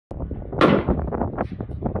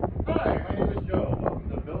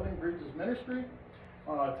Ministry.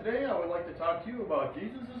 Today I would like to talk to you about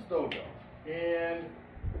Jesus' Dojo and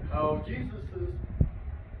how Jesus'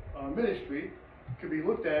 ministry could be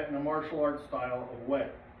looked at in a martial arts style of way.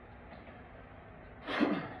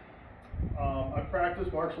 I've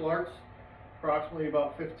practiced martial arts approximately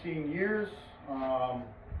about 15 years,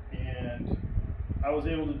 and I was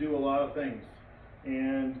able to do a lot of things.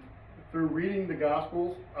 And through reading the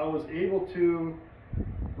Gospels, I was able to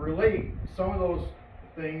relate some of those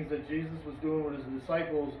things that Jesus was doing with his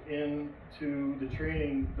disciples into the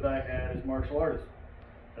training that I had as a martial artist.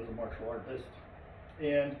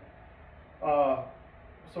 And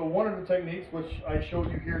so one of the techniques which I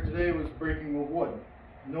showed you here today was breaking of wood.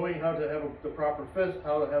 Knowing how to have the proper fist,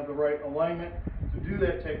 how to have the right alignment to do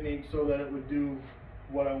that technique so that it would do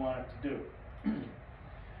what I want it to do.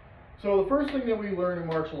 So the first thing that we learn in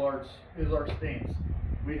martial arts is our stance.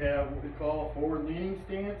 We have what we call a forward-leaning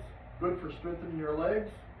stance, good for strengthening your legs,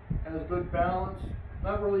 has good balance,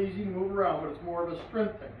 not really easy to move around, but it's more of a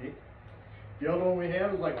strength technique. The other one we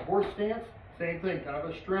have is like a horse stance, same thing, kind of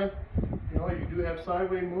a strength. You know, you do have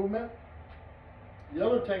sideways movement. The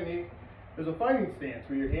other technique is a fighting stance,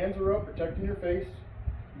 where your hands are up, protecting your face.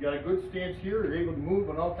 You got a good stance here, you're able to move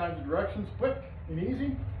in all kinds of directions, quick and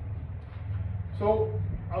easy. So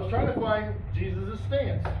I was trying to find Jesus'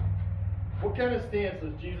 stance. What kind of stance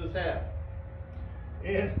does Jesus have?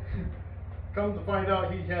 And come to find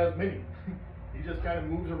out, he has many. He just kind of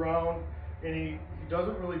moves around, and he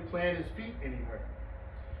doesn't really plant his feet anywhere.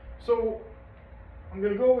 So I'm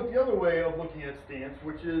going to go with the other way of looking at stance,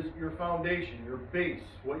 which is your foundation, your base,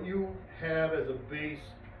 what you have as a base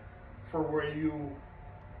for where you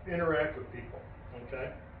interact with people. Okay?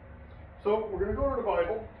 So we're going to go to the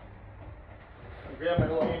Bible. I'll grab my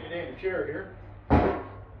little handy dandy chair here.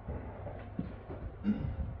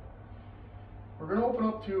 We're going to open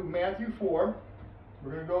up to Matthew 4.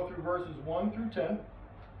 We're going to go through verses 1 through 10.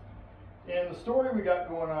 And the story we got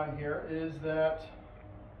going on here is that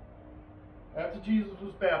after Jesus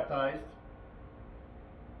was baptized,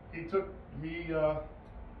 he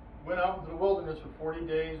went out into the wilderness for 40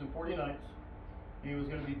 days and 40 nights. He was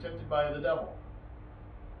going to be tempted by the devil.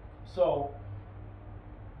 So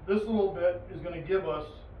this little bit is going to give us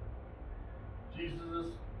Jesus'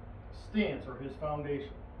 stance, or his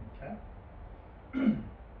foundation. Okay?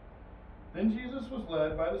 Then Jesus was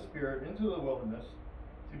led by the Spirit into the wilderness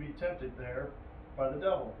to be tempted there by the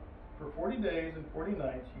devil. For 40 days and 40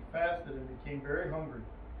 nights he fasted and became very hungry.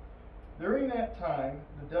 During that time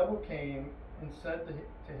the devil came and said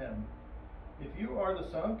to him, "If you are the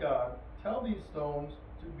Son of God, tell these stones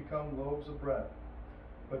to become loaves of bread."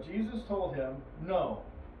 But Jesus told him, "No.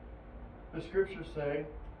 The scriptures say,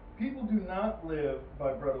 people do not live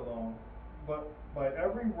by bread alone, but by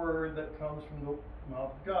every word that comes from the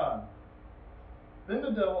mouth of God." Then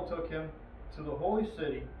the devil took him to the holy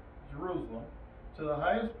city, Jerusalem, to the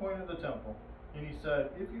highest point of the temple, and he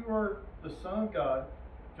said, "If you are the Son of God,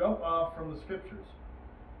 jump off from the scriptures.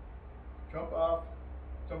 Jump off,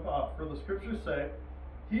 for the scriptures say,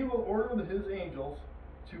 he will order his angels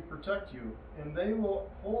to protect you, and they will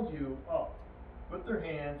hold you up with their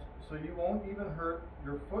hands, so you won't even hurt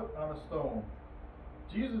your foot on a stone."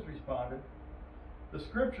 Jesus responded, "The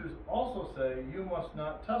scriptures also say you must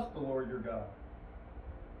not test the Lord your God."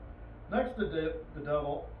 Next the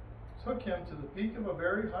devil took him to the peak of a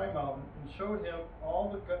very high mountain and showed him all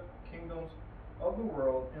the kingdoms of the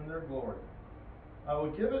world in their glory. "I will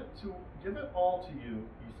give it all to you,"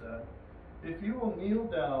 he said, "if you will kneel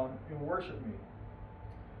down and worship me."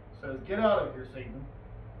 He says, "Get out of here, Satan,"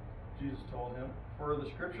 Jesus told him, "for the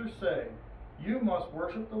scriptures say, you must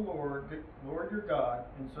worship the Lord your God,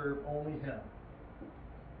 and serve only him."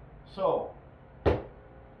 So,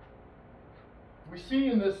 we see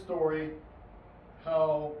in this story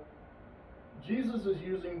how Jesus is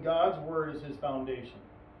using God's word as his foundation.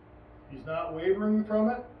 He's not wavering from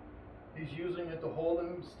it. He's using it to hold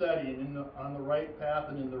him steady and on the right path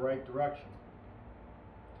and in the right direction.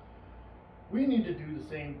 We need to do the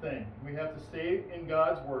same thing. We have to stay in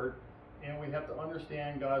God's word, and we have to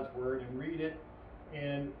understand God's word and read it.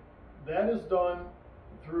 And that is done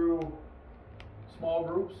through small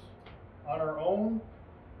groups, on our own.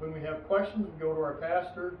 When we have questions, we go to our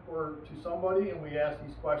pastor or to somebody and we ask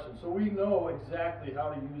these questions. So we know exactly how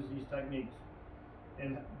to use these techniques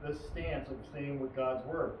and this stance of staying with God's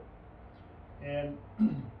word. And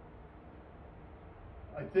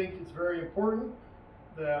I think it's very important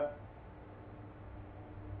that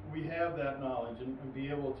we have that knowledge and be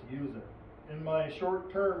able to use it. In my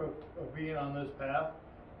short term of being on this path,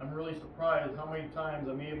 I'm really surprised how many times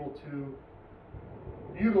I'm able to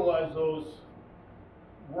utilize those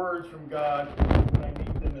words from God when I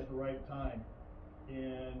need them in at the right time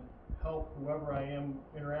and help whoever I am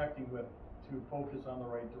interacting with to focus on the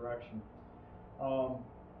right direction.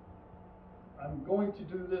 I'm going to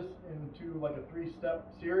do this into like a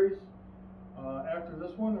 3-step series. After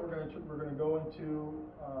this one, we're going to go into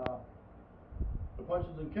the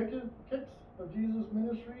punches and kicks of Jesus'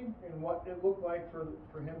 ministry and what it looked like for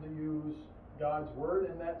him to use God's word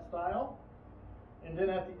in that style. And then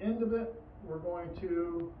at the end of it, we're going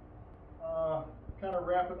to kind of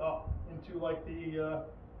wrap it up into like the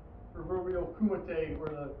proverbial kumite, or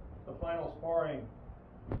the final sparring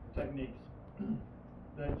techniques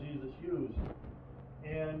that Jesus used.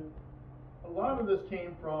 And a lot of this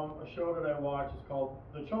came from a show that I watched. It's called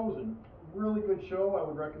The Chosen. Really good show. I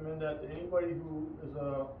would recommend that to anybody who is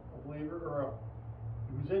a believer or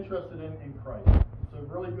who's interested in Christ. It's a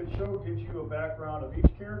really good show. It gives you a background of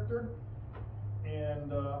each character.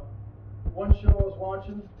 And one show I was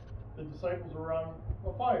watching, the disciples were around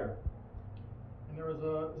a fire. And there was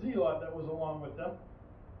a zealot that was along with them.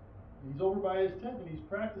 And he's over by his tent and he's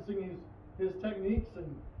practicing his techniques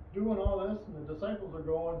and doing all this. And the disciples are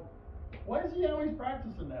going, why is he always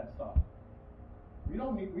practicing that stuff? We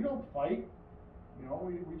don't fight. You know,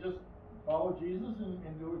 we just follow Jesus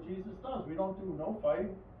and do what Jesus does. We don't do no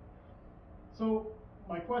fighting. So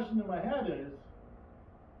my question in my head is,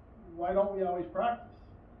 why don't we always practice?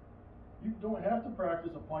 You don't have to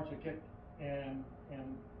practice a punch, a kick, and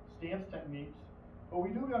stance techniques, but we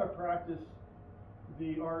do got to practice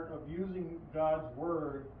the art of using God's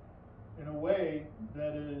word in a way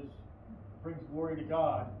that brings glory to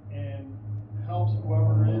God and helps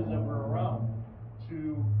whoever it is that we're around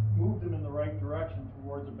to move them in the right direction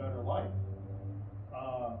towards a better life.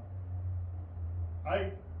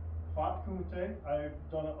 I fought kumite. I've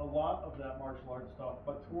done a lot of that martial arts stuff,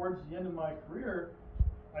 but towards the end of my career,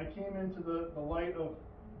 I came into the light of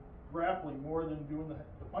grappling more than doing the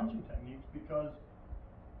punching techniques, because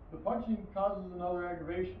the punching causes another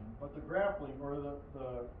aggravation, but the grappling, or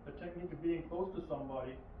the technique of being close to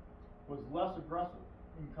somebody, was less aggressive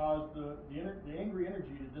and caused the angry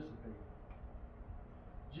energy to dissipate.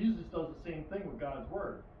 Jesus does the same thing with God's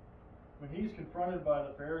word. When he's confronted by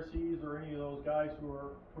the Pharisees or any of those guys who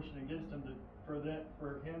are pushing against him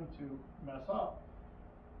for him to mess up,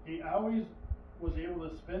 he always was able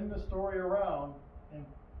to spin the story around and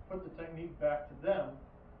put the technique back to them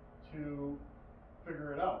to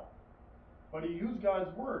figure it out. But he used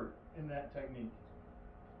God's word in that technique.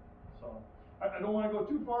 So I don't want to go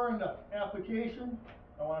too far into application.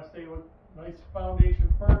 I want to stay with nice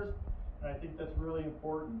foundation first, and I think that's really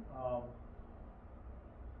important.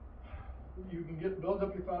 You can build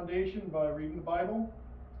up your foundation by reading the Bible,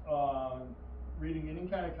 reading any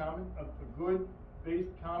kind of a good based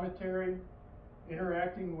commentary,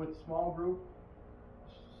 interacting with small group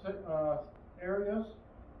areas,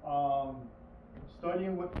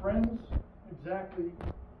 studying with friends, exactly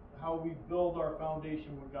how we build our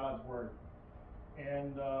foundation with God's word.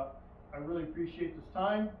 And I really appreciate this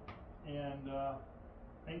time, and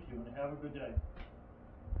thank you, and have a good day.